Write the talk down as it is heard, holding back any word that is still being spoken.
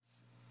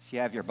If you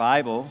have your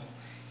Bible,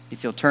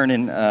 if you'll turn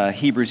in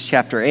Hebrews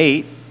chapter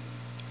 8.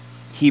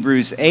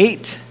 Hebrews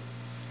 8,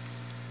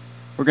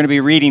 we're going to be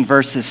reading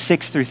verses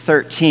 6 through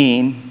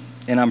 13,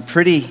 and I'm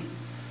pretty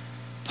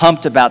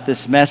pumped about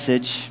this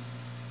message.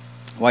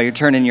 While you're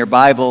turning your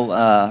Bible,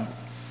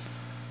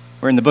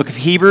 we're in the book of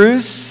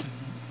Hebrews,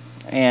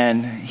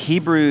 and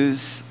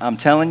Hebrews, I'm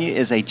telling you,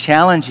 is a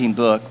challenging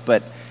book,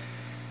 but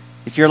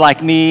if you're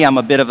like me, I'm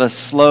a bit of a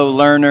slow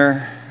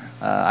learner.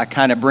 I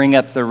kind of bring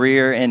up the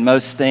rear in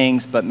most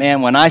things, but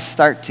man, when I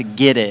start to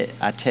get it,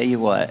 I tell you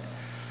what,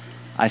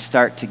 I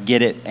start to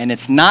get it, and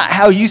it's not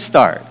how you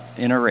start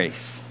in a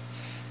race.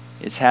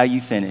 It's how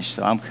you finish.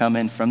 So I'm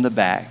coming from the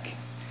back,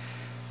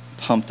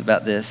 pumped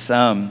about this.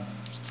 And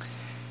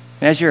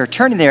as you're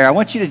turning there, I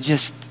want you to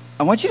just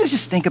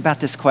think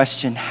about this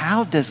question: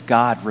 how does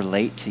God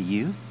relate to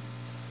you?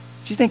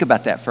 Would you think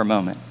about that for a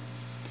moment?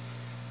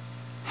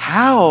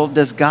 How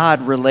does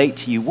God relate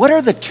to you? What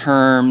are the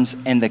terms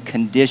and the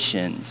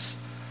conditions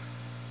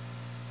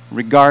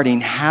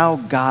regarding how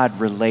God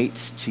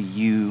relates to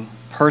you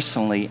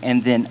personally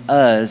and then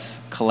us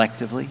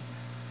collectively?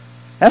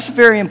 That's a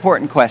very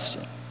important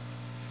question.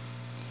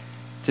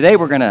 Today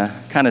we're going to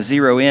kind of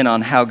zero in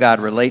on how God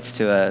relates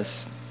to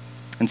us.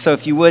 And so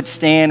if you would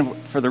stand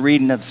for the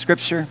reading of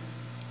Scripture,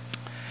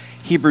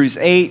 Hebrews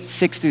 8,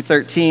 6 through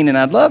 13. And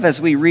I'd love, as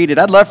we read it,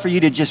 I'd love for you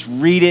to just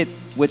read it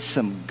with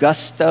some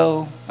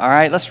gusto. All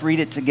right, let's read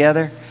it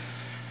together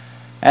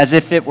as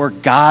if it were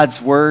God's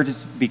word,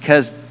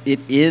 because it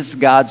is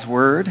God's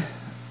word.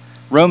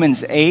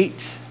 Romans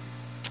 8,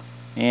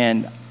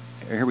 and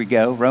here we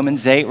go.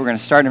 Romans 8, we're going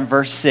to start in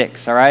verse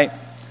 6, all right?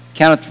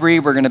 Count of three,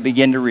 we're going to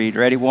begin to read.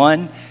 Ready?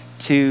 1,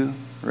 2,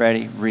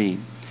 ready, read.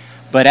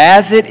 But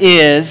as it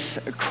is,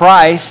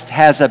 Christ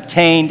has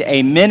obtained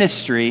a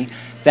ministry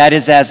that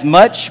is as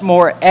much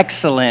more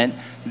excellent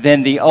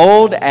than the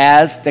old,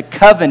 as the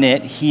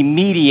covenant he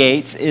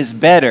mediates is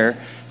better,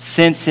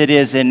 since it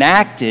is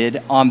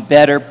enacted on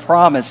better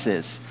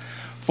promises.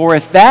 For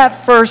if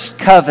that first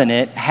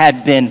covenant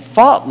had been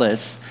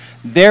faultless,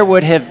 there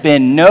would have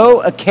been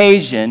no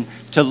occasion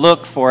to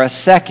look for a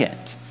second.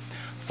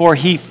 For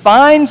he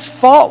finds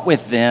fault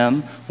with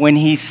them when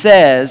he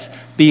says,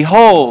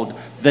 "Behold,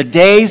 the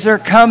days are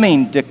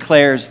coming,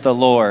 declares the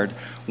Lord,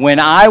 when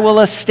I will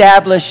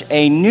establish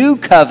a new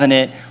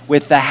covenant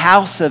with the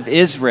house of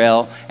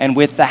Israel and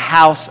with the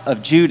house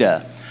of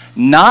Judah,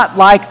 not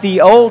like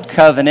the old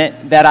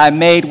covenant that I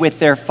made with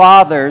their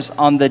fathers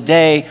on the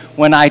day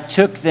when I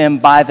took them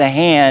by the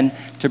hand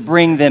to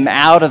bring them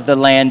out of the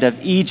land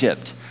of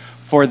Egypt.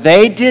 For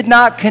they did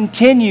not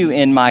continue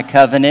in my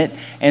covenant,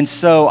 and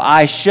so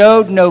I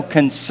showed no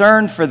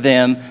concern for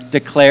them,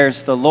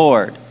 declares the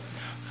Lord.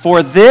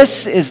 For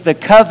this is the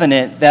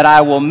covenant that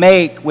I will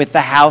make with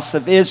the house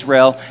of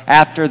Israel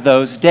after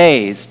those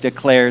days,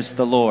 declares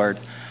the Lord.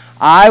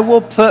 I will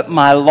put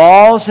my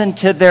laws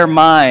into their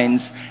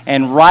minds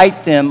and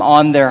write them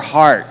on their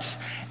hearts.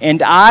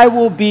 And I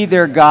will be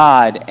their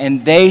God,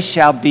 and they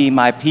shall be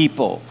my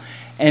people.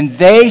 And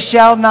they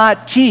shall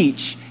not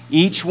teach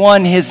each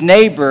one his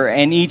neighbor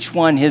and each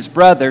one his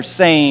brother,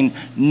 saying,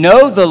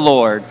 Know the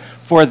Lord,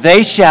 for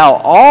they shall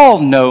all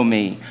know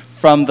me,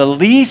 from the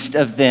least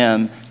of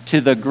them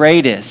to the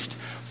greatest.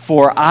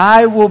 For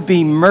I will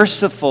be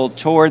merciful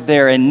toward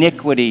their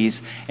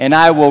iniquities, and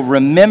I will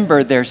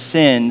remember their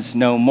sins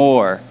no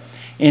more.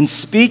 In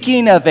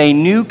speaking of a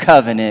new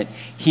covenant,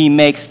 he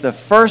makes the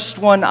first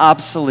one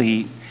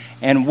obsolete,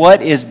 and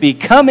what is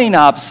becoming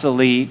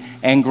obsolete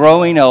and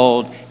growing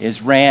old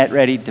is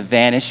ready to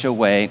vanish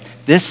away.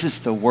 This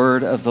is the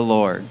word of the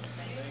Lord.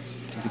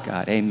 To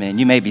God, amen.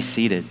 You may be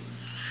seated.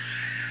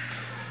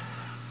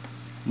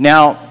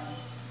 Now,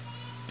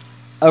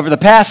 over the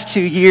past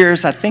 2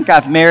 years, I think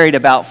I've married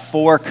about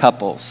 4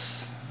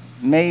 couples,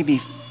 maybe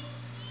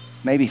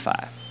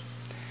 5.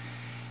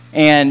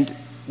 And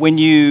when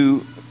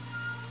you,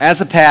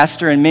 as a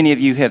pastor, and many of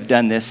you have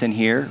done this in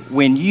here,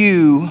 when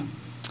you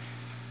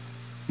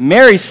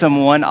marry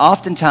someone,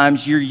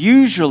 oftentimes you're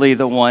usually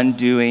the one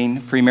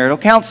doing premarital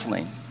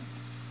counseling.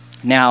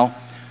 Now,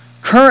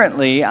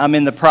 currently, I'm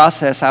in the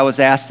process, I was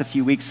asked a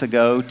few weeks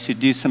ago to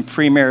do some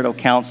premarital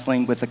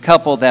counseling with a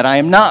couple that I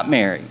am not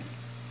married.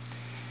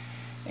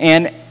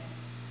 And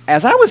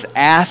as I was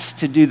asked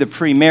to do the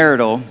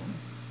premarital,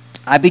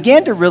 I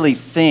began to really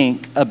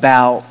think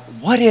about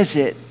what is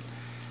it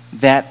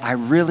that I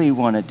really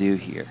want to do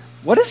here?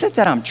 What is it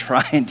that I'm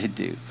trying to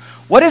do?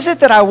 What is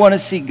it that I want to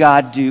see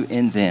God do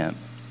in them?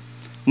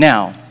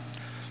 Now,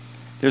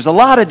 there's a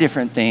lot of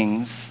different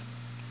things,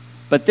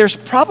 but there's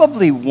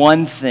probably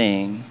one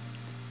thing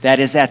that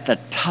is at the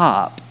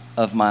top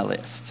of my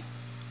list,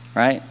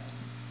 right?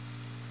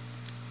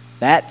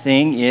 That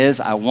thing is,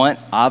 I want,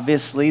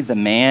 obviously, the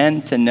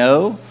man to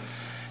know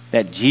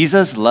that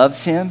Jesus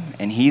loves him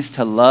and he's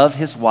to love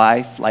his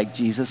wife like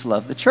Jesus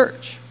loved the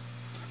church.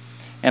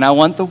 And I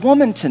want the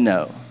woman to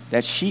know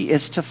that she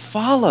is to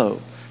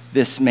follow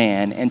this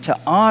man and to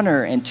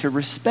honor and to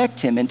respect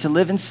him and to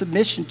live in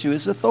submission to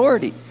his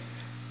authority,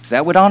 because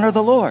that would honor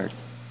the Lord.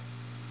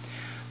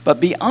 But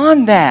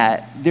beyond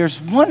that, there's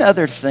one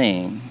other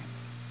thing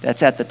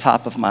that's at the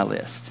top of my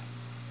list.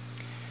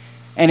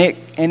 And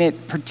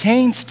it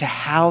pertains to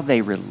how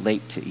they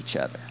relate to each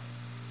other.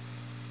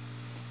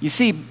 You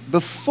see,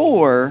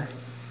 before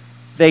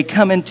they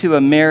come into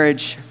a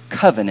marriage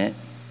covenant,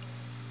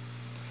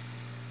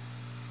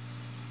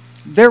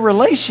 their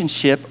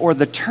relationship, or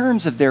the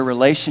terms of their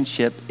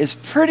relationship, is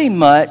pretty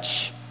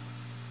much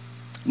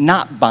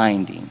not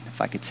binding,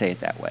 if I could say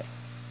it that way.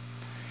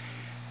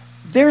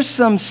 There's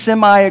some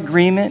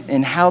semi-agreement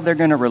in how they're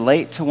going to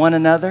relate to one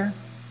another.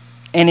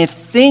 And if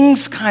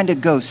things kind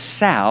of go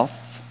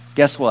south,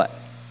 guess what?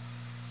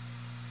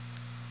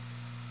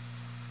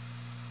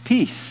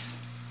 Peace,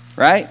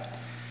 right?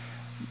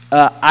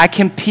 I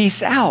can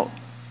peace out.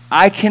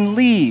 I can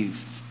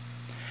leave.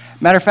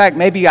 Matter of fact,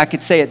 maybe I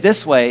could say it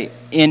this way.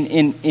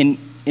 In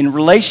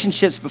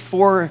relationships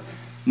before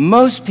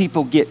most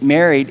people get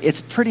married, it's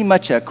pretty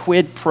much a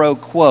quid pro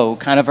quo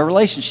kind of a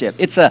relationship.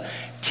 It's a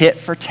tit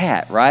for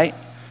tat, right?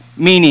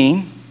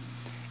 Meaning,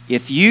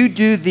 if you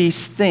do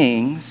these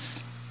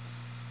things,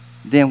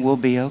 then we'll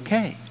be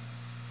okay.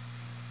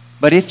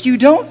 But if you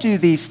don't do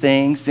these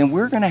things, then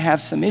we're going to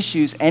have some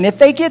issues. And if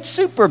they get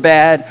super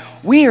bad,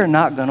 we are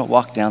not going to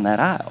walk down that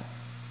aisle.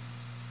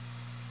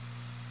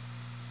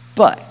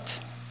 But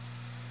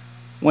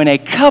when a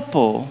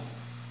couple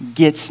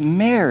gets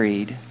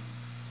married,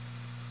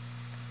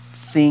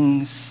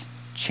 things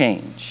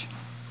change.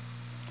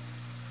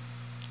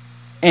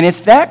 And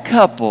if that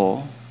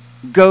couple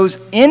goes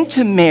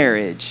into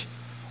marriage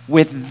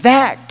with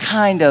that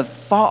kind of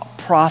thought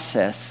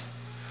process,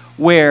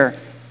 where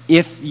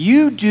if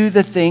you do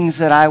the things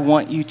that I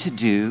want you to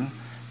do,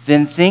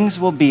 then things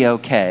will be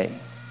okay.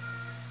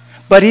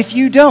 But if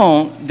you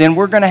don't, then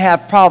we're going to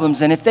have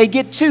problems. And if they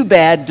get too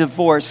bad,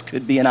 divorce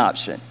could be an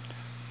option.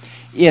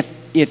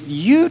 If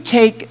you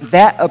take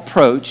that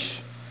approach,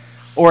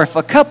 or if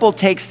a couple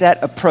takes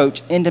that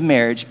approach into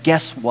marriage,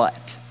 guess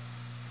what?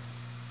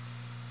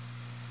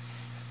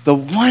 The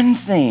one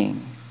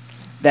thing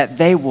that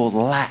they will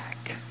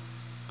lack,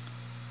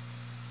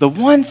 the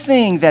one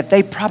thing that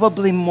they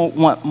probably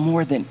want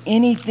more than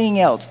anything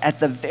else, at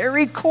the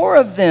very core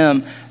of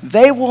them,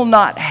 they will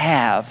not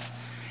have.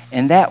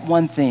 And that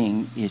one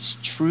thing is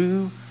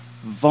true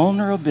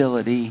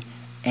vulnerability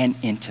and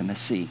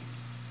intimacy.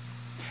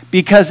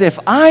 Because if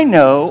I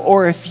know,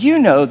 or if you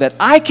know, that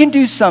I can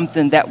do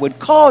something that would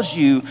cause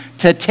you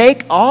to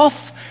take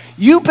off,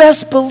 you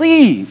best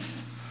believe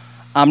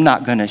I'm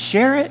not going to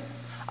share it.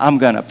 I'm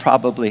going to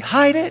probably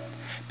hide it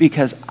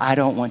because I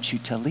don't want you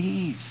to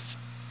leave.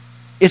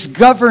 It's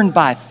governed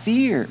by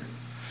fear.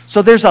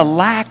 So there's a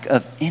lack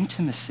of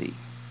intimacy.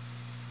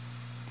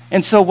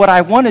 And so what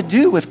I want to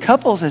do with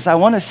couples is I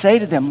want to say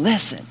to them,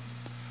 listen,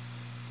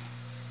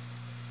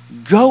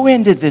 go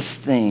into this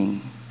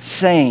thing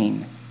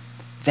saying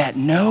that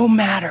no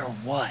matter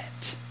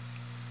what,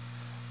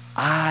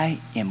 I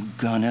am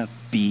going to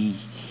be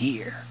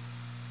here.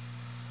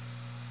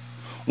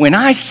 When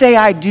I say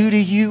I do to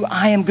you,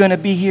 I am going to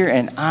be here,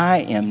 and I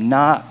am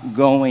not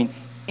going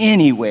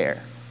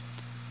anywhere.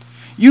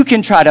 You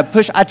can try to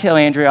push. I tell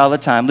Andrea all the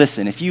time,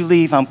 listen, if you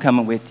leave, I'm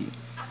coming with you.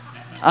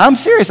 I'm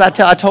serious. I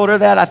told her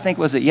that, I think,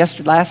 was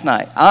it last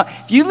night.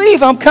 If you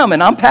leave, I'm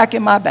coming. I'm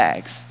packing my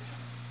bags.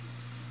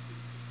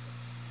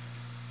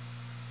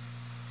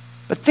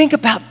 But think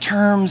about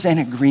terms and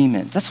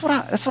agreement. That's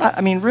what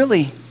I mean,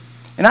 really.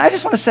 And I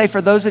just want to say,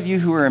 for those of you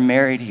who are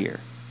married here,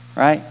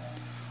 right?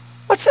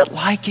 What's it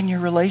like in your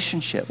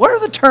relationship? What are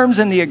the terms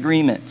and the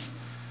agreements?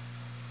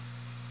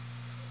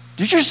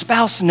 Does your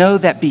spouse know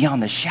that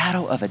beyond the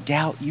shadow of a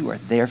doubt, you are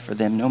there for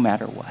them no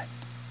matter what?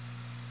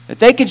 That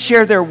they can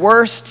share their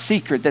worst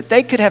secret, that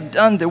they could have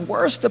done the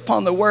worst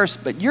upon the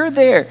worst, but you're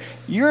there.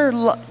 You're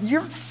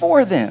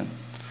for them.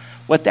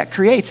 What that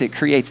creates, it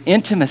creates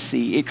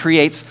intimacy. It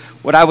creates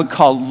what I would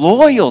call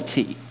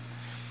loyalty.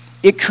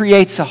 It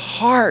creates a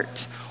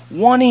heart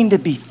wanting to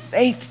be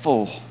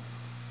faithful.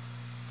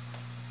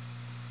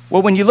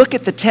 Well, when you look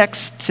at the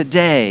text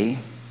today,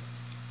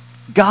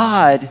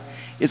 God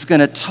is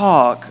going to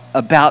talk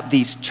about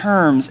these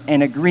terms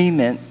and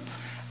agreement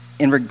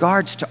in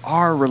regards to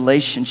our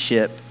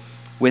relationship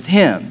with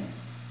Him.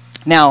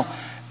 Now,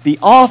 the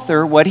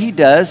author, what he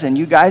does, and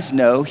you guys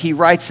know, he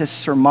writes a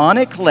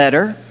sermonic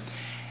letter.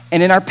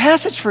 And in our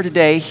passage for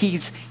today,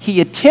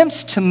 he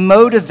attempts to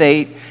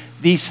motivate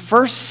these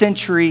first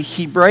century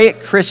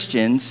Hebraic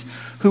Christians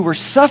who were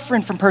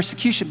suffering from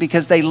persecution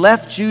because they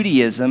left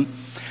Judaism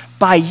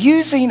by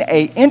using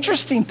an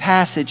interesting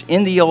passage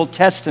in the Old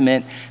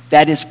Testament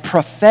that is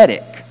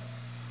prophetic.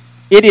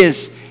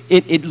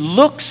 It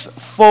looks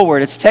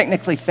forward. It's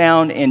technically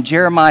found in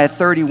Jeremiah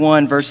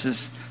 31,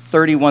 verses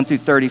 31 through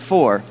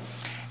 34.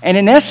 And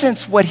in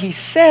essence, what he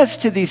says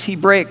to these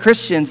Hebraic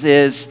Christians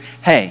is,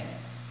 hey,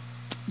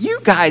 you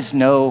guys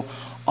know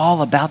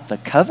all about the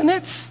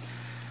covenants.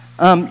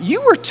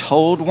 You were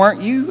told,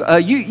 weren't you?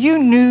 You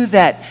knew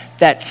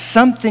that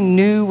something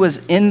new was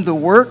in the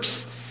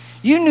works.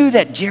 You knew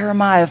that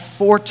Jeremiah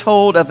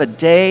foretold of a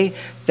day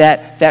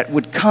that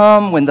would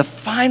come when the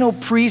final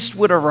priest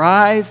would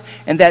arrive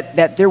and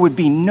that there would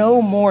be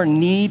no more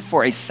need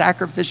for a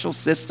sacrificial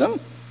system.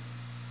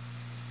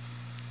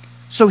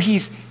 So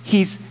he's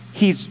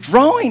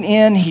drawing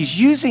in, he's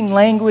using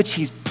language,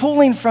 he's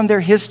pulling from their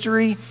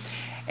history,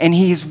 and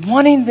he's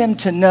wanting them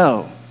to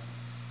know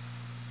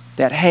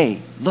that,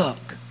 hey, look,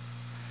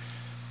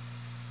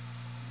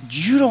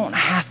 you don't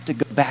have to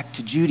go back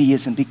to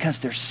Judaism because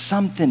there's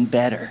something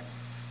better.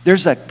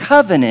 There's a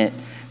covenant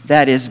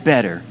that is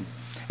better.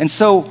 And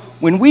so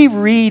when we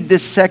read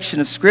this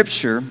section of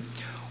Scripture,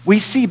 we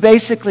see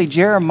basically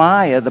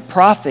Jeremiah, the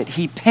prophet,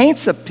 he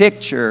paints a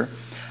picture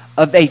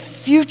of a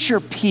future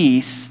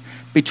peace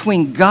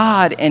between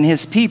God and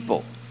his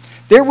people.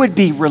 There would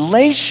be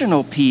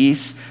relational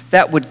peace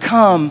that would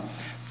come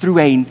through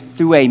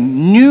a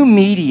new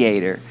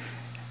mediator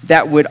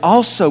that would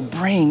also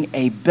bring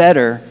a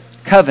better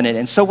covenant.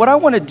 And so what I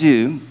want to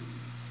do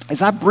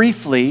is I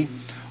briefly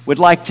would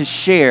like to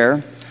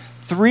share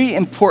 3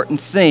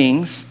 important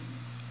things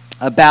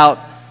about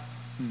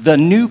the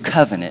new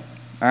covenant,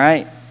 all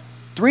right?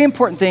 3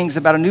 important things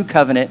about a new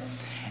covenant,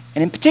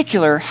 and in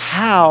particular,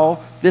 how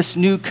this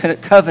new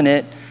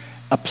covenant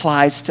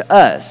applies to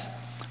us.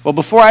 Well,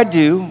 before I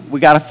do, we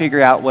got to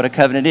figure out what a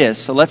covenant is.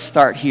 So let's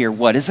start here.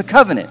 What is a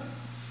covenant?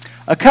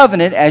 A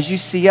covenant, as you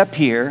see up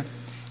here,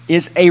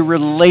 is a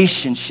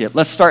relationship.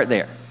 Let's start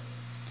there.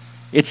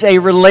 It's a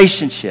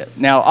relationship.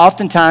 Now,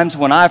 oftentimes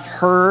when I've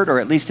heard, or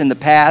at least in the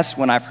past,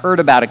 when I've heard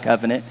about a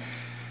covenant,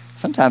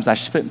 sometimes I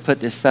shouldn't put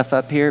this stuff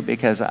up here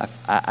because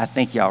I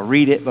think y'all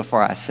read it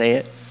before I say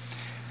it.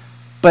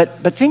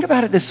 But think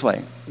about it this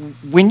way.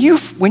 When you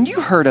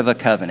heard of a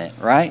covenant,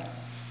 right?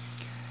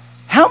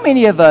 How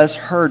many of us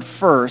heard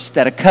first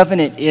that a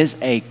covenant is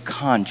a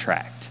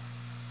contract?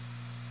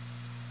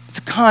 It's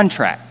a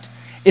contract.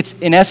 It's,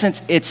 in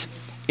essence,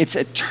 it's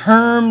a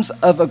terms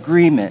of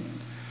agreement.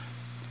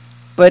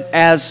 But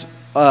as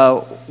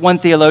one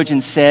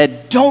theologian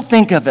said, don't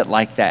think of it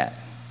like that.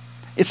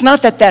 It's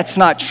not that that's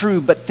not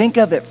true, but think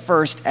of it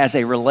first as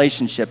a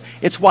relationship.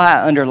 It's why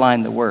I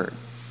underlined the word.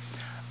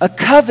 A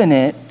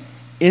covenant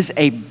is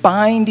a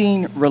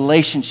binding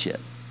relationship.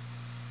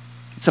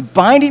 It's a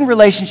binding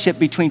relationship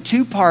between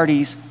 2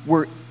 parties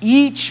where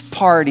each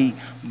party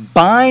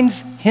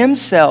binds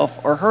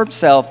himself or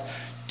herself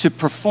to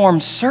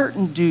perform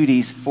certain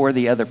duties for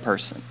the other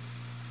person.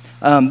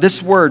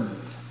 This word,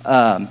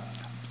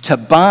 to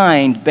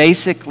bind,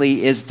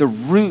 basically is the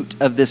root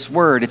of this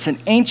word. It's an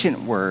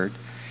ancient word,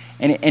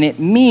 and it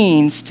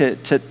means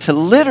to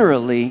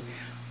literally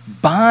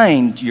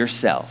bind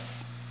yourself.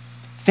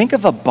 Think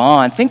of a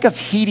bond. Think of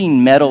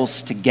heating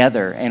metals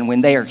together, and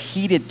when they are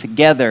heated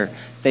together,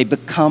 they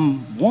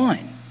become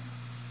one.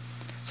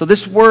 So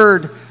this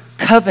word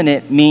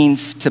covenant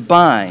means to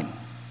bind.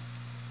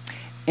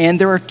 And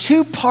there are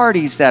 2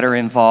 parties that are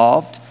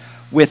involved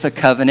with a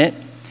covenant,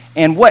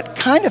 and what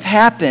kind of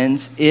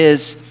happens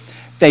is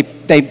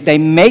they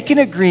make an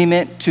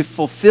agreement to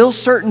fulfill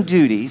certain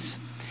duties,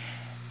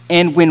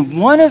 and when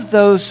one of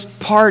those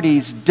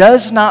parties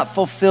does not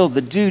fulfill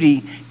the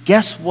duty,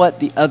 guess what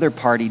the other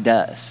party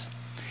does?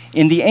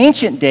 In the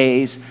ancient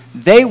days,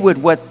 they would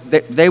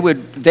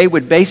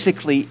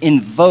basically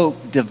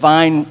invoke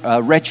divine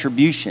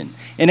retribution.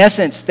 In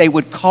essence, they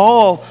would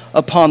call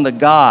upon the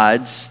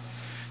gods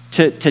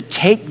to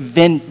take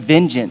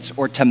vengeance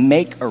or to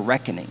make a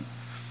reckoning.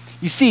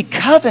 You see,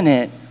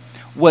 covenant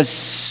was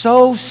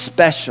so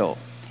special.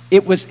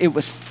 It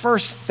was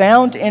first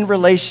found in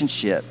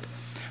relationship,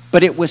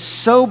 but it was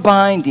so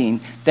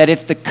binding that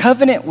if the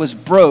covenant was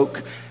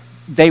broke,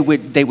 they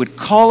would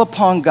call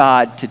upon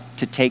God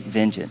to take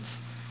vengeance,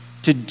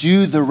 to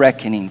do the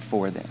reckoning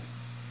for them.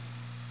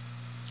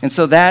 And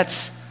so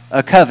that's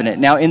a covenant.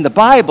 Now, in the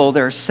Bible,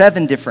 there are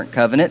 7 different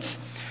covenants.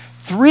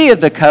 3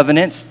 of the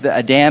covenants, the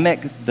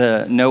Adamic,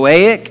 the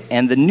Noahic,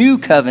 and the New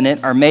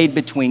Covenant, are made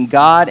between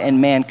God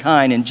and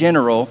mankind in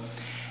general,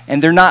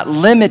 and they're not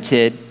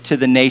limited to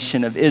the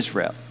nation of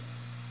Israel.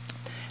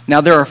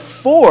 Now, there are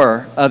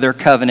 4 other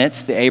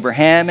covenants, the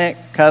Abrahamic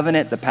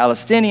covenant, the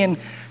Palestinian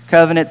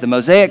covenant, the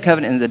Mosaic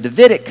covenant, and the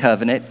Davidic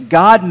covenant,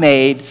 God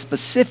made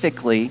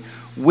specifically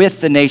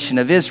with the nation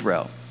of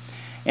Israel.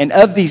 And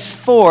of these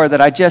 4 that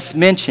I just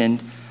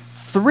mentioned,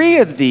 3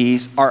 of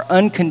these are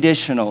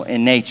unconditional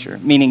in nature,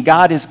 meaning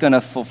God is going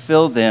to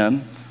fulfill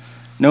them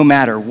no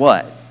matter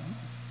what.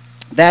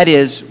 That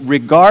is,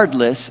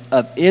 regardless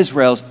of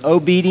Israel's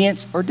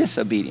obedience or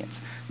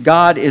disobedience.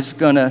 God is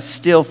going to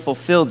still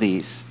fulfill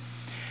these.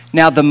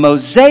 Now, the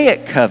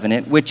Mosaic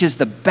covenant, which is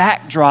the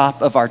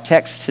backdrop of our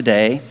text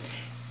today,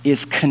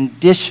 is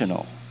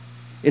conditional.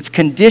 It's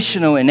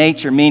conditional in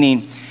nature,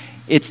 meaning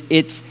it's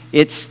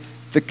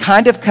the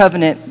kind of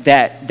covenant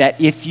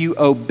that if you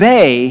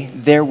obey,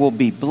 there will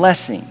be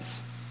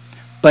blessings.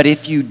 But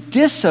if you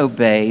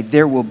disobey,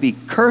 there will be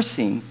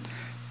cursing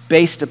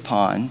based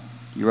upon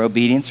your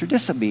obedience or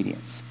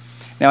disobedience.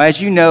 Now,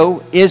 as you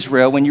know,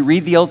 Israel, when you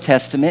read the Old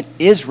Testament,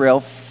 Israel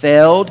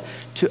failed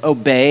to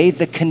obey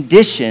the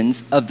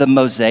conditions of the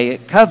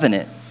Mosaic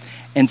covenant.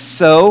 And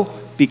so,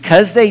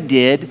 because they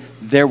did,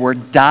 there were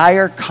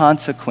dire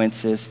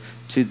consequences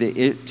to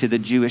the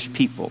Jewish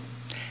people.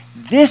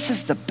 This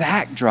is the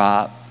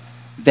backdrop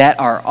that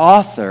our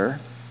author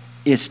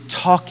is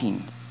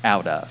talking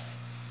out of.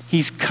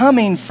 He's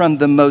coming from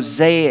the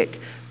Mosaic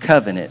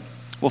covenant.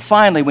 Well,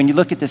 finally, when you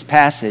look at this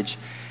passage,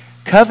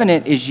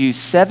 covenant is used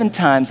 7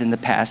 times in the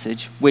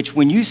passage, which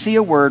when you see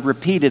a word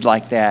repeated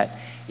like that,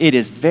 it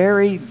is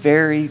very,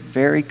 very,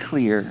 very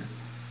clear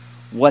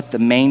what the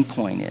main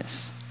point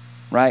is,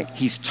 right?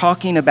 He's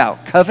talking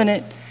about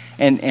covenant,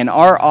 and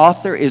our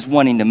author is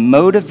wanting to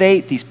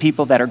motivate these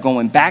people that are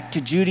going back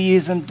to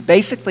Judaism,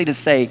 basically to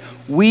say,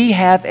 we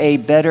have a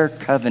better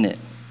covenant.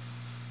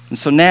 And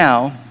so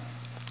now,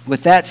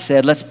 with that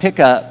said, let's pick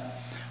up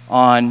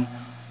on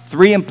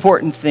 3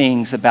 important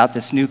things about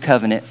this new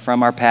covenant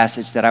from our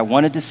passage that I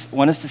want us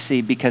to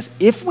see, because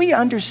if we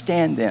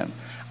understand them,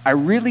 I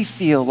really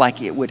feel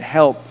like it would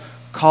help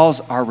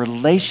cause our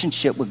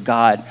relationship with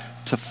God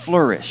to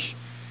flourish.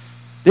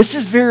 This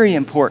is very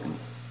important.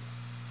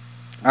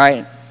 All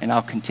right, and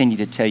I'll continue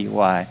to tell you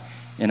why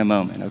in a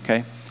moment,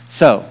 okay?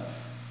 So,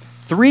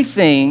 3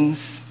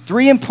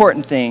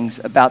 important things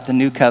about the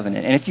new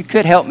covenant. And if you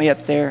could help me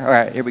up there. All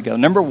right, here we go.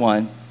 Number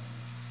 1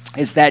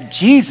 is that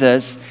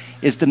Jesus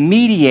is the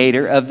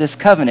mediator of this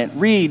covenant.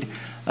 Read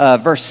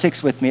verse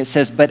 6 with me. It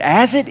says, "But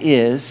as it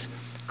is,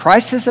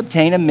 Christ has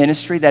obtained a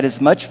ministry that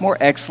is much more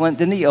excellent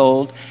than the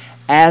old,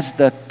 as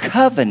the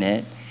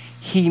covenant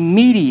he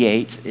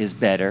mediates is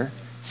better,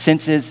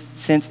 since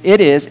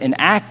it is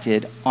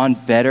enacted on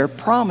better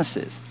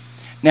promises."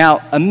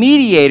 Now, a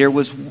mediator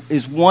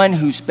is one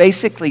who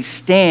basically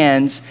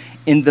stands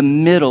in the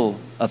middle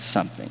of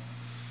something.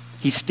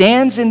 He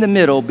stands in the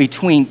middle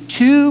between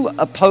 2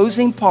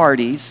 opposing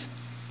parties,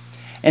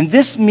 and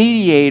this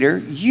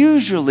mediator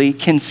usually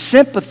can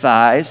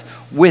sympathize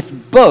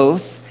with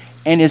both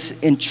and is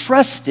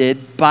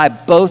entrusted by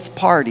both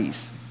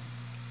parties.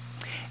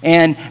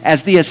 And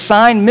as the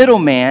assigned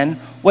middleman,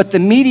 what the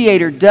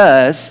mediator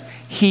does,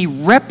 he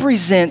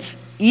represents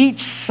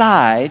each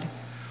side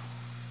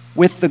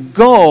with the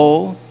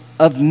goal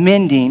of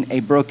mending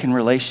a broken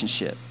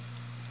relationship.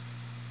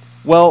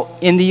 Well,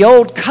 in the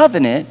Old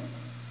Covenant,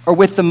 or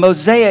with the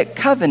Mosaic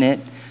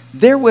covenant,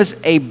 there was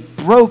a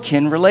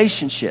broken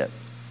relationship.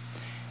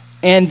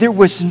 And there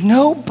was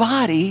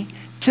nobody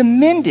to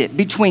mend it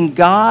between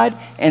God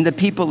and the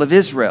people of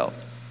Israel.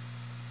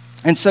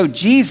 And so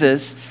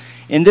Jesus,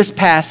 in this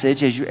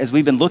passage, as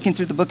we've been looking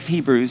through the book of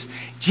Hebrews,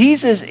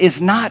 Jesus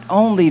is not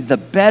only the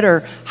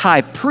better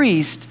high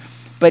priest,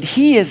 but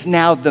he is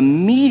now the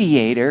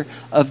mediator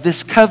of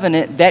this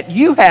covenant that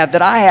you have,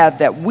 that I have,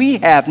 that we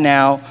have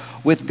now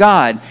with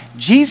God.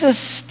 Jesus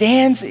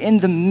stands in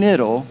the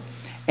middle,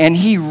 and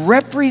he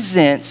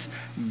represents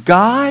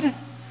God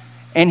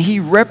and he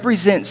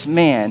represents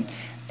man.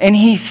 And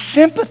he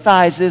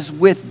sympathizes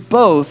with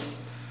both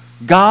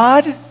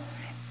God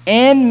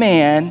and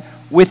man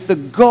with the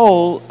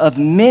goal of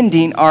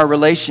mending our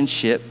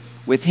relationship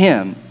with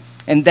him.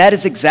 And that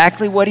is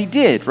exactly what he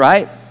did,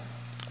 right?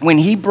 When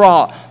he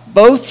brought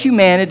both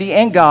humanity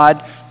and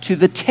God to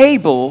the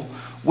table,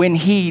 when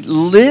he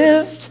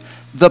lived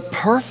the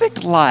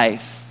perfect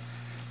life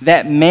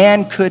that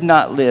man could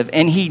not live.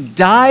 And he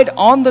died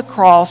on the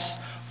cross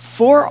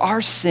for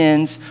our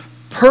sins,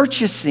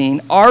 purchasing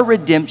our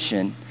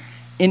redemption,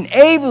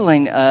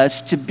 enabling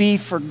us to be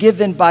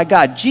forgiven by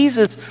God.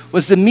 Jesus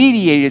was the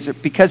mediator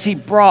because he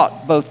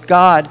brought both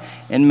God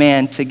and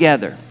man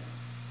together.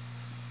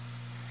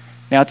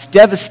 Now, it's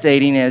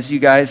devastating, as you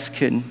guys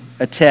can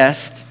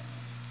attest,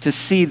 to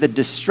see the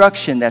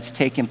destruction that's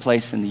taken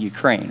place in the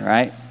Ukraine,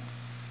 right?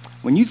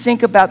 When you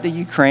think about the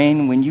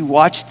Ukraine, when you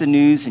watch the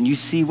news and you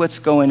see what's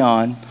going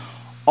on,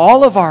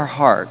 all of our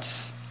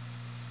hearts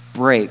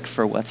break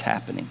for what's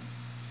happening.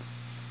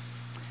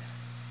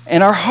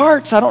 And our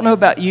hearts, I don't know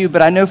about you,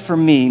 but I know for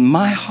me,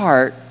 my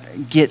heart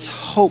gets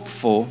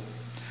hopeful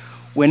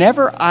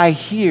whenever I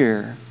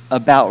hear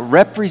about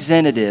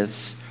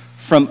representatives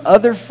from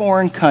other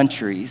foreign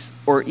countries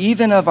or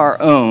even of our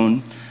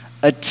own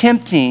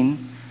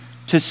attempting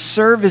to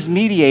serve as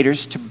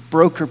mediators to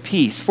broker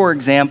peace. For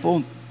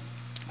example,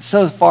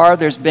 so far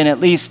there's been at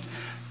least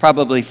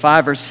probably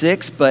 5 or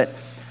 6, but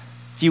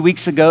a few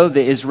weeks ago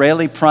the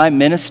Israeli prime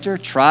minister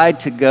tried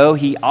to go.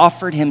 He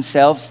offered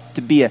himself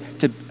to be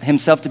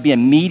a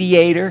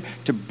mediator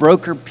to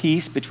broker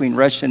peace between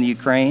Russia and the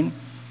Ukraine.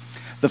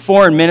 The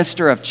foreign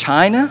minister of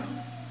China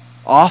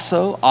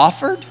also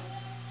offered.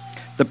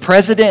 The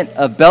president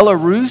of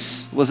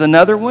Belarus was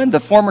another one. The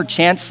former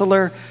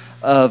chancellor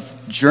of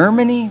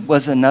Germany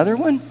was another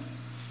one.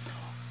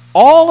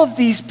 All of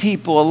these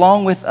people,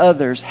 along with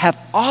others, have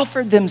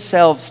offered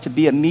themselves to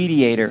be a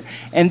mediator.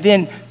 And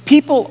then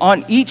people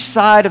on each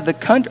side of the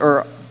country,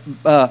 or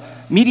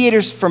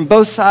mediators from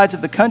both sides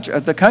of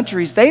the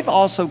countries, they've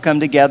also come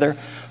together,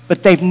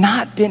 but they've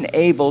not been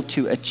able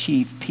to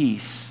achieve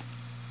peace.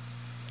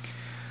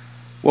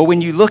 Well,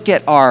 when you look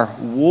at our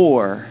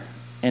war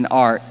and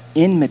our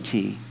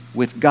enmity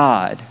with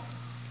God,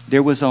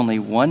 there was only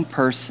one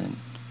person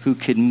who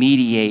could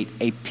mediate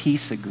a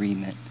peace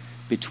agreement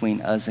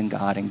between us and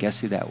God. And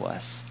guess who that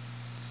was?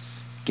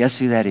 Guess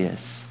who that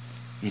is?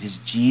 It is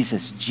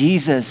Jesus.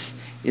 Jesus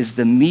is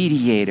the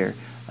mediator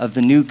of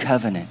the new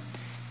covenant.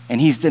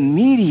 And he's the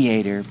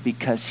mediator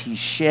because he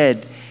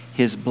shed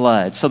his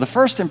blood. So the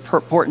first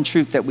important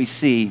truth that we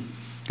see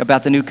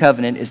about the new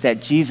covenant is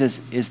that Jesus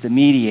is the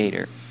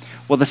mediator.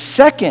 Well, the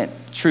second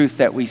truth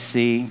that we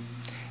see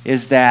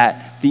is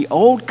that the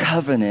old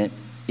covenant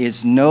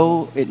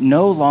no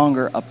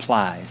longer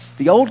applies.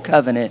 The old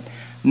covenant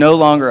no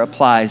longer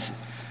applies.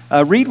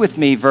 Read with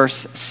me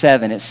verse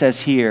 7. It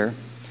says here,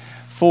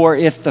 "For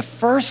if the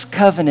first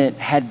covenant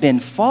had been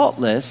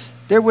faultless,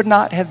 there would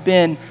not have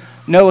been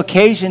no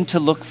occasion to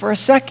look for a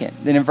second."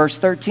 Then in verse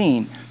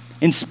 13,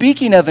 "In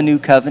speaking of a new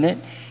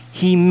covenant,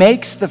 he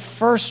makes the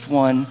first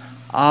one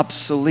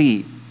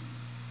obsolete."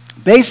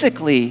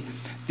 Basically,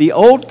 the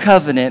old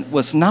covenant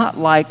was not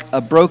like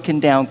a broken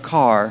down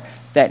car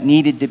that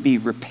needed to be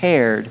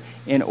repaired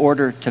in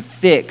order to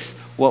fix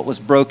what was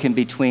broken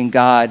between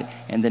God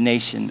and the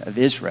nation of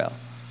Israel.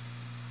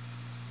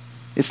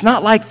 It's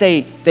not like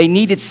they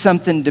needed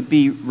something to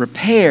be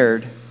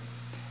repaired.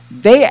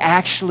 They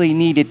actually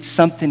needed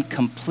something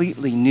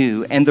completely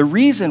new. And the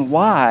reason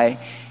why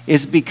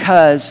is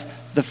because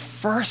the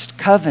first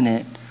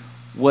covenant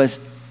was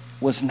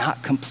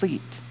not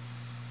complete.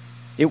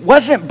 It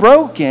wasn't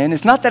broken.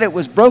 It's not that it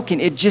was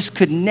broken. It just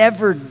could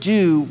never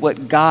do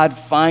what God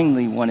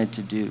finally wanted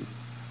to do.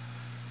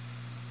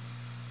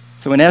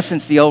 So in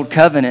essence, the old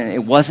covenant,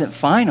 it wasn't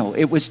final.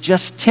 It was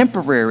just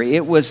temporary.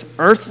 It was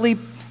earthly.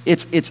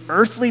 It's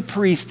earthly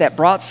priests that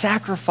brought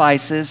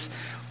sacrifices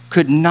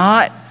could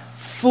not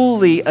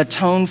fully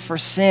atone for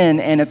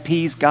sin and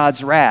appease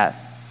God's wrath.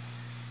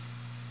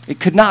 It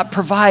could not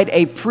provide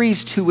a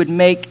priest who would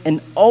make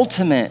an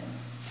ultimate,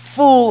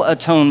 full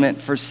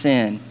atonement for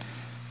sin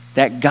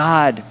that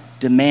God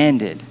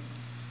demanded.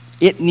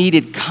 It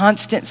needed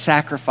constant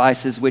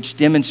sacrifices which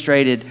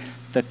demonstrated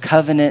the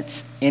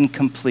covenant's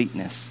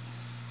incompleteness.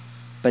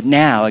 But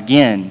now,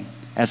 again,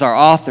 as our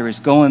author is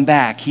going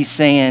back, he's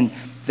saying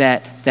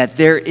that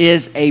there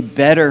is a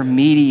better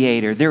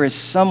mediator. There is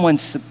someone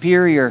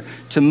superior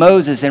to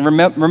Moses. And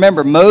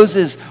remember,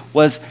 Moses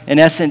was, in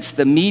essence,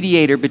 the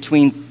mediator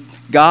between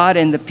God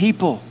and the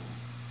people.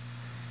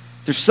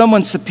 There's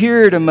someone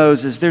superior to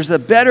Moses. There's a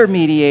better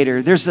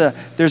mediator. There's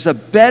a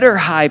better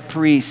high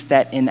priest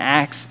that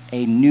enacts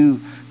a new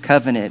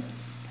covenant.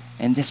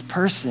 And this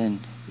person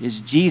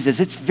is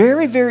Jesus. It's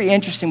very, very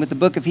interesting with the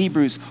book of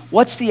Hebrews.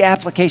 What's the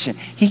application?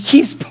 He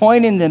keeps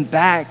pointing them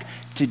back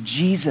to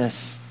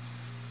Jesus.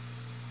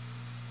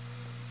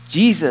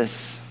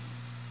 Jesus.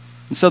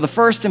 And so the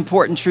first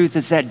important truth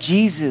is that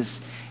Jesus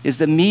is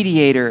the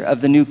mediator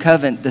of the new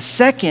covenant. The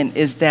second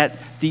is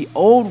that the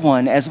old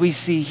one, as we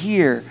see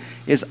here,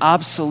 is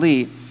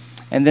obsolete.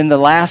 And then the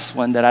last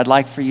one that I'd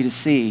like for you to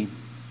see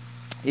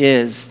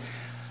is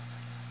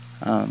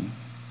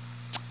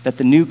that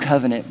the new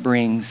covenant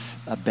brings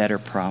a better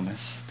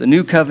promise. The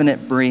new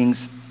covenant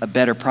brings a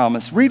better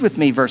promise. Read with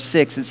me verse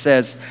 6. It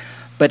says,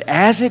 "But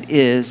as it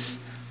is,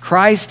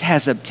 Christ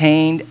has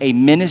obtained a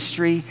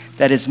ministry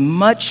that is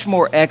much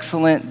more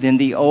excellent than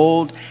the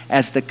old,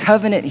 as the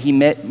covenant he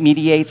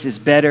mediates is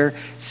better,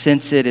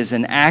 since it is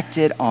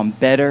enacted on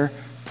better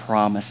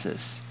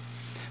promises."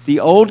 The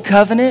old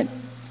covenant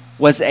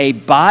was a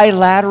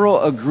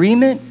bilateral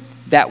agreement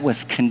that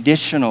was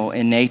conditional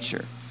in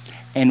nature,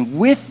 and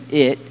with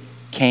it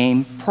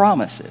came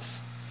promises.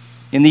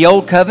 In the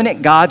old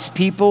covenant, God's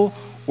people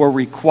were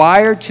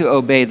required to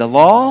obey the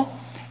law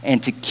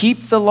and to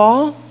keep the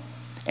law.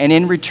 And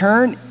in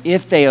return,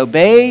 if they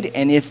obeyed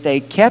and if they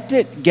kept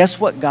it, guess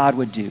what God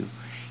would do?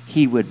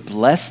 He would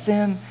bless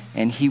them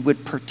and he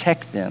would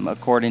protect them,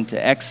 according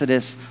to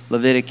Exodus,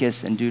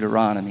 Leviticus, and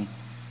Deuteronomy.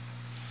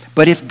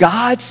 But if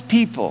God's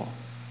people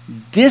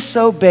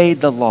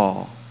disobeyed the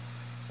law,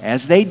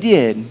 as they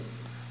did,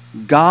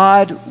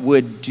 God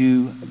would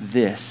do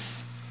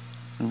this.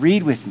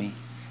 Read with me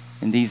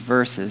in these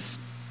verses,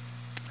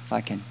 if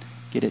I can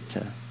get it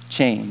to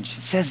change.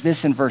 It says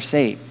this in verse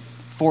 8,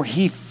 "For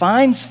he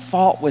finds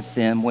fault with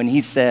them when he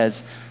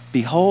says,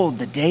 'Behold,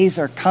 the days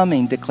are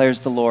coming,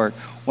 declares the Lord,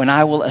 when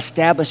I will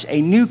establish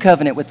a new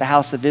covenant with the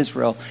house of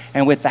Israel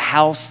and with the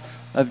house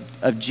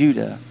of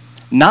Judah.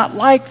 Not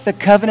like the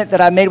covenant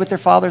that I made with their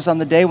fathers on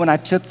the day when I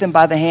took them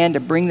by the hand to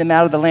bring them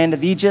out of the land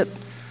of Egypt.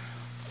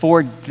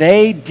 For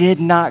they did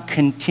not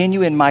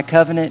continue in my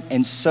covenant,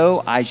 and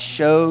so I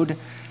showed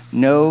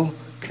no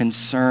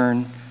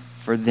concern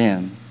for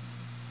them.'"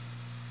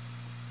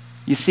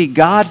 You see,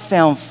 God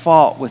found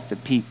fault with the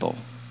people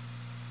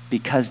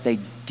because they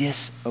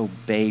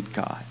disobeyed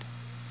God.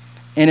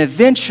 And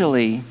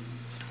eventually,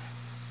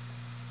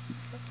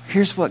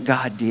 here's what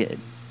God did.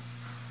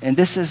 And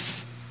this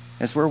is,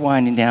 as we're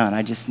winding down,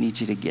 I just need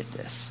you to get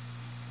this.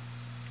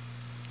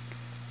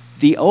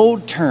 The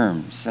old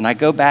terms, and I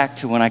go back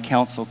to when I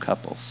counsel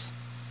couples,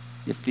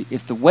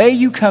 if the way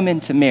you come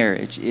into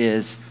marriage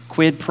is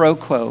quid pro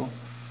quo,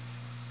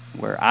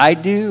 where I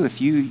do,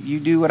 if you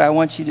do what I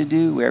want you to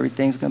do,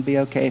 everything's going to be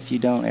okay. If you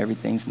don't,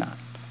 everything's not.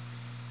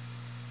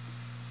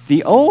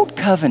 The old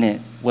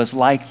covenant was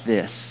like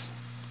this,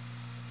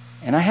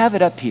 and I have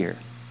it up here.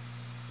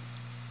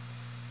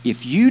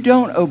 If you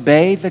don't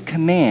obey the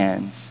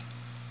commands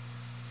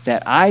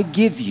that I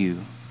give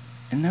you,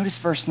 and notice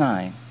verse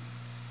 9,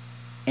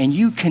 and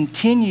you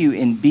continue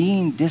in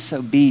being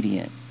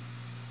disobedient,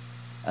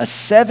 a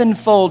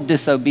sevenfold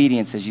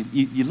disobedience, as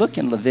you look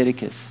in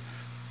Leviticus,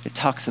 it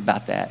talks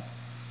about that.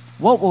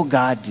 What will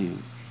God do?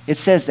 It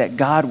says that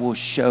God will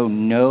show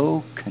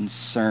no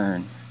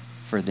concern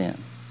for them.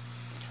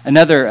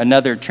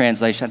 Another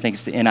translation, I think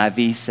it's the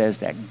NIV, says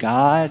that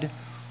God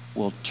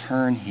will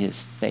turn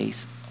his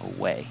face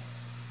away.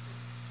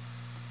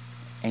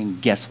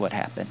 And guess what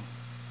happened?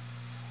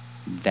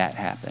 That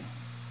happened.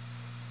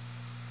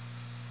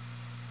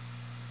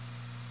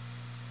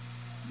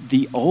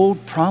 The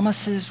old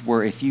promises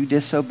were if you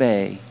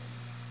disobey,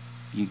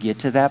 you get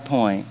to that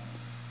point,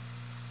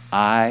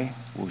 I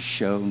will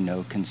show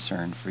no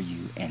concern for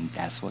you. And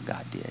that's what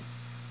God did.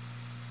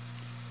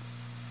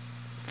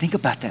 Think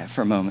about that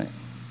for a moment.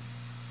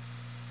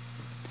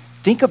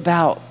 Think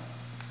about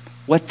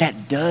what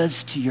that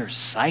does to your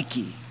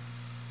psyche.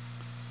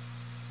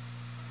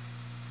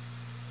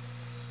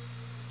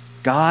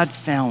 God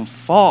found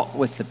fault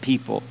with the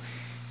people.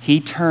 He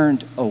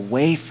turned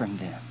away from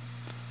them.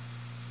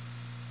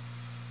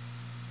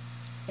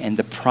 And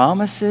the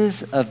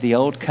promises of the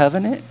old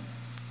covenant,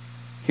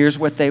 here's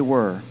what they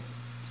were.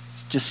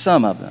 It's just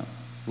some of them.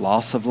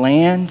 Loss of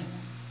land,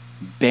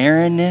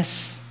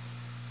 barrenness,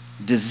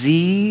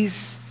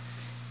 disease,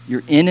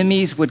 your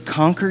enemies would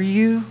conquer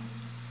you,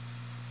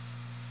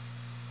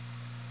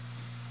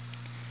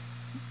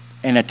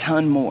 and a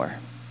ton more.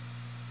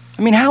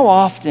 I mean, how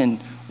often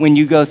when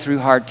you go through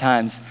hard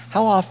times,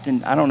 how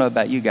often, I don't know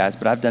about you guys,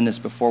 but I've done this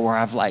before where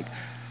I've like,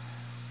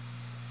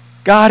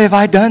 God, have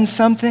I done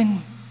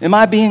something? Am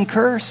I being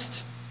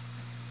cursed?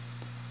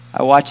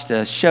 I watched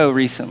a show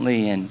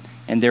recently and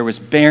there was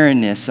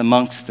barrenness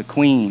amongst the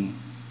queen.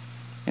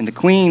 And the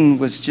queen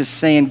was just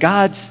saying,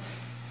 God's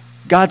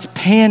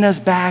paying us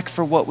back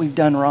for what we've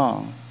done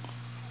wrong.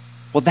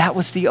 Well, that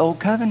was the old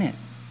covenant.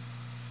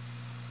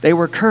 They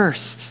were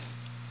cursed.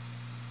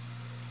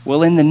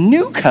 Well, in the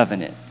new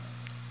covenant,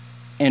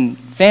 and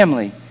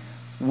family,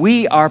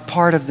 we are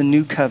part of the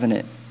new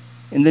covenant.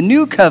 In the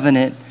new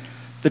covenant,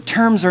 the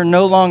terms are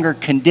no longer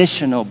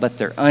conditional, but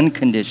they're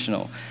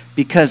unconditional.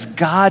 Because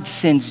God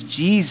sends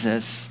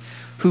Jesus,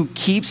 who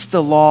keeps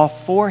the law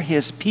for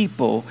his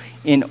people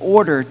in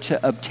order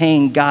to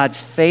obtain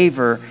God's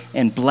favor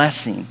and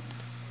blessing.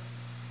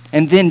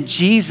 And then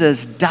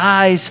Jesus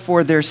dies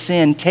for their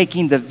sin,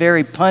 taking the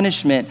very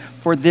punishment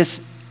for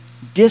this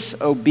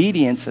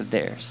disobedience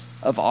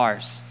of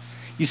ours.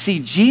 You see,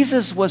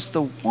 Jesus was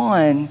the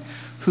one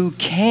who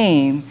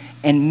came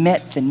and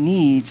met the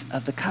needs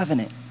of the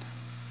covenant.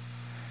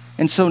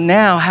 And so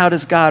now, how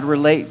does God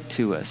relate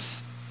to us?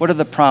 What are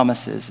the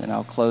promises? And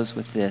I'll close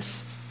with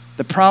this.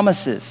 The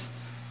promises.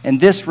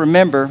 And this,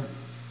 remember,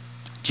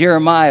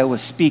 Jeremiah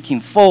was speaking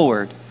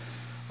forward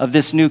of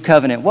this new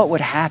covenant. What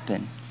would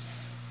happen?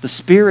 The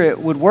Spirit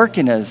would work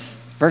in us.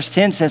 Verse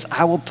 10 says,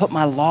 I will put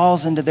my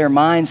laws into their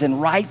minds and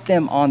write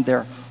them on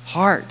their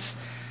hearts.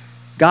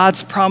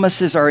 God's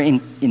promises are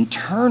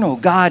internal.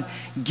 God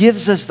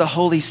gives us the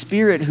Holy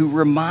Spirit who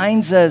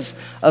reminds us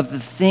of the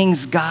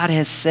things God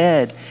has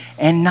said.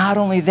 And not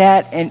only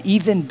that, and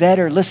even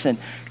better, listen,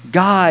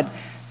 God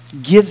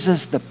gives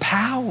us the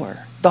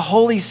power. The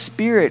Holy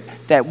Spirit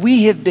that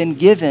we have been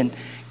given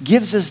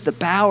gives us the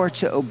power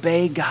to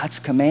obey God's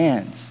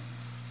commands.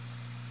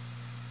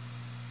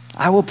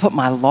 I will put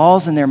my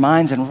laws in their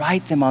minds and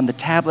write them on the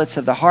tablets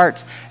of the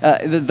hearts.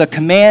 The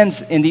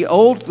commands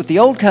with the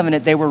old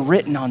covenant, they were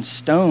written on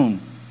stone.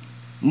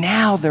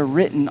 Now they're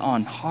written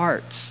on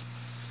hearts.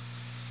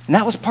 And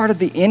that was part of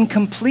the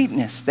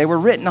incompleteness. They were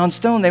written on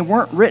stone. They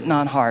weren't written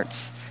on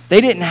hearts.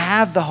 They didn't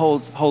have the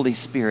Holy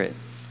Spirit.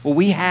 Well,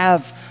 we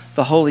have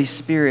the Holy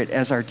Spirit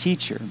as our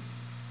teacher.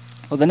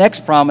 Well, the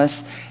next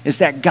promise is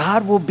that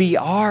God will be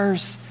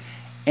ours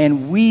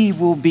and we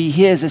will be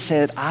his. It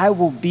said, I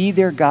will be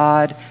their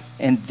God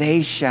and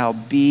they shall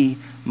be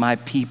my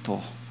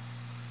people.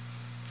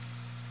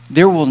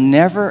 There will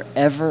never,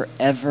 ever,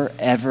 ever,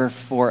 ever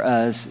for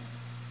us,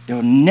 there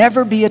will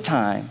never be a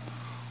time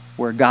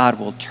where God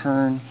will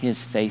turn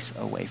his face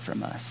away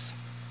from us.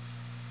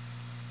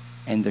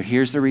 And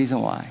here's the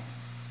reason why.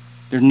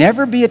 There'll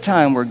never be a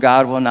time where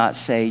God will not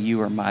say,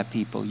 you are my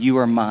people, you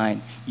are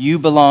mine, you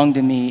belong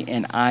to me,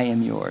 and I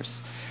am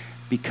yours.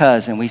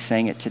 Because, and we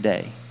sang it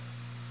today,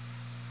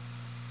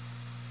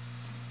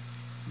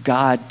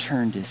 God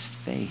turned his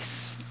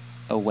face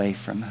away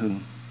from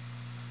whom?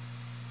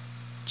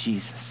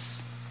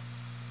 Jesus.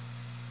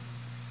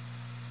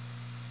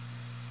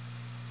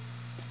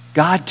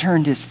 God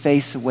turned his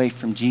face away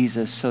from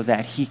Jesus so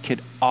that he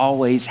could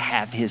always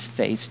have his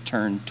face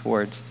turned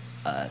towards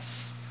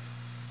us.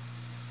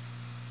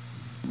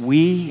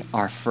 We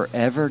are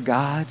forever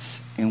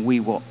God's and we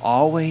will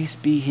always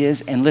be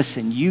his. And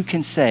listen, you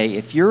can say,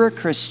 if you're a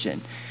Christian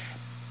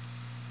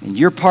and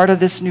you're part of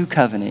this new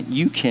covenant,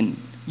 you can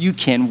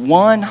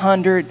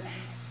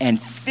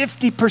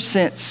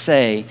 150%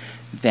 say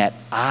that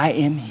I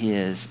am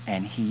his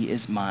and he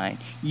is mine.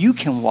 You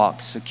can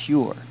walk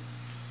secure.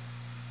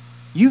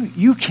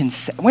 You can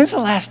say, when's the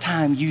last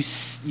time you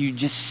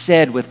just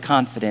said with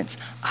confidence,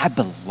 I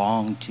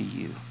belong to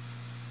you?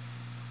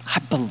 I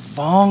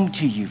belong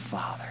to you,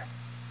 Father.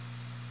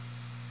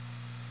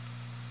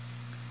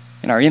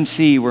 In our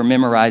MC, we're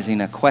memorizing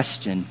a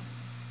question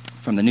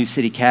from the New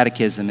City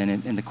Catechism,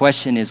 and the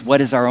question is, what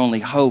is our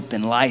only hope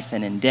in life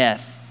and in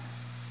death?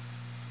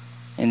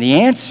 And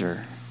the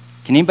answer,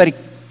 can anybody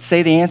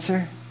say the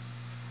answer?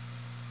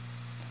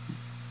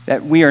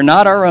 That we are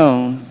not our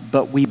own,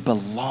 but we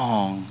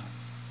belong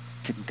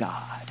to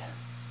God.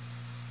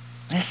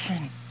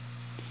 Listen,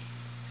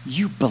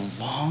 you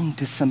belong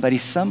to somebody.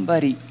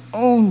 Somebody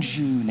owns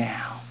you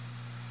now.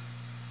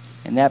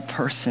 And that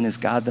person is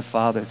God the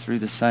Father through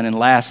the Son. And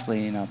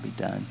lastly, and I'll be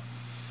done,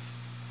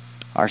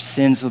 our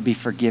sins will be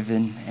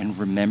forgiven and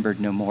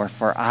remembered no more.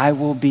 For I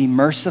will be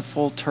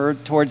merciful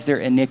towards their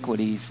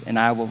iniquities, and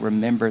I will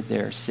remember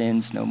their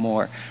sins no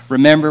more.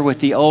 Remember, with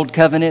the old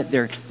covenant,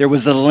 there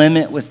was a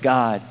limit with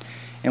God.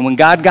 And when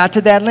God got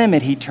to that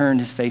limit, he turned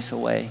his face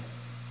away.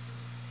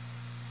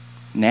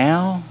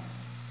 Now,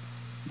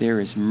 there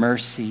is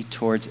mercy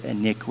towards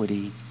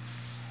iniquity.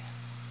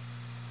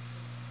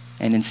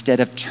 And instead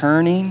of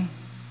turning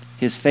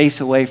his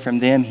face away from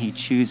them, he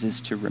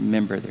chooses to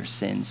remember their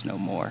sins no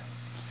more.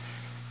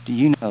 Do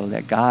you know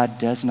that God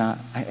does not?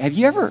 Have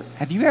you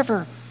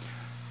ever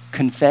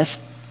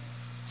confessed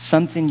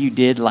something you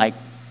did like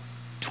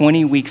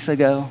 20 weeks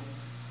ago,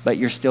 but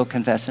you're still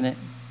confessing it?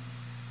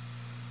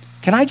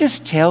 Can I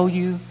just tell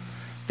you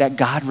that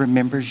God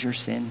remembers your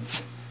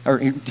sins? Or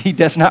he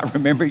does not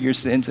remember your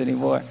sins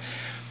anymore.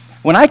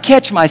 When I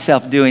catch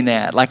myself doing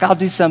that, like I'll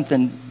do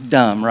something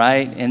dumb,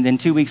 right? And then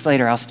 2 weeks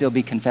later, I'll still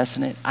be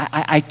confessing it.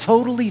 I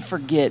totally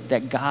forget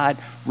that God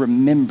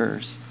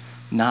remembers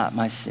not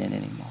my sin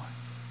anymore.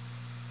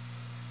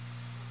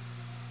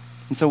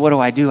 And so what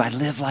do? I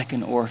live like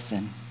an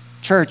orphan.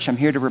 Church, I'm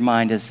here to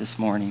remind us this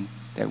morning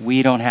that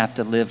we don't have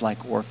to live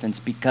like orphans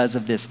because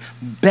of this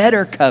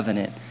better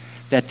covenant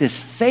that this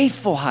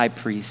faithful high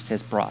priest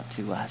has brought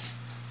to us.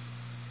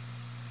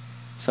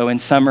 So in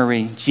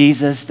summary,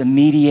 Jesus, the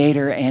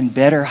mediator and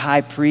better high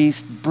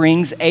priest,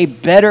 brings a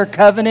better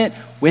covenant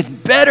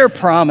with better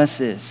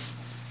promises.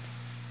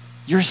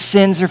 Your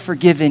sins are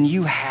forgiven.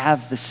 You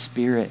have the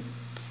Spirit.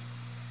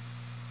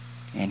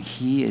 And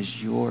he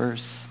is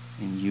yours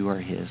and you are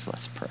his.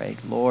 Let's pray.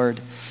 Lord,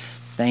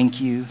 thank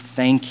you,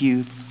 thank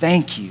you,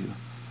 thank you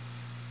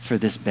for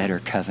this better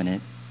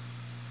covenant.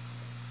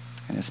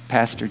 And as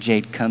Pastor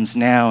Jade comes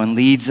now and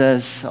leads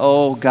us,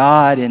 oh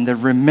God, in the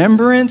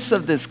remembrance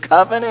of this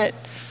covenant,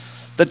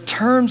 the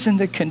terms and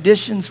the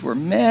conditions were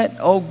met.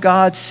 Oh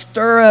God,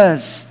 stir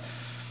us.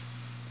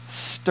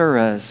 Stir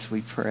us,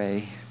 we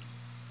pray.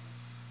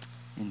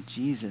 In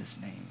Jesus'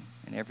 name.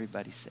 And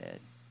everybody said,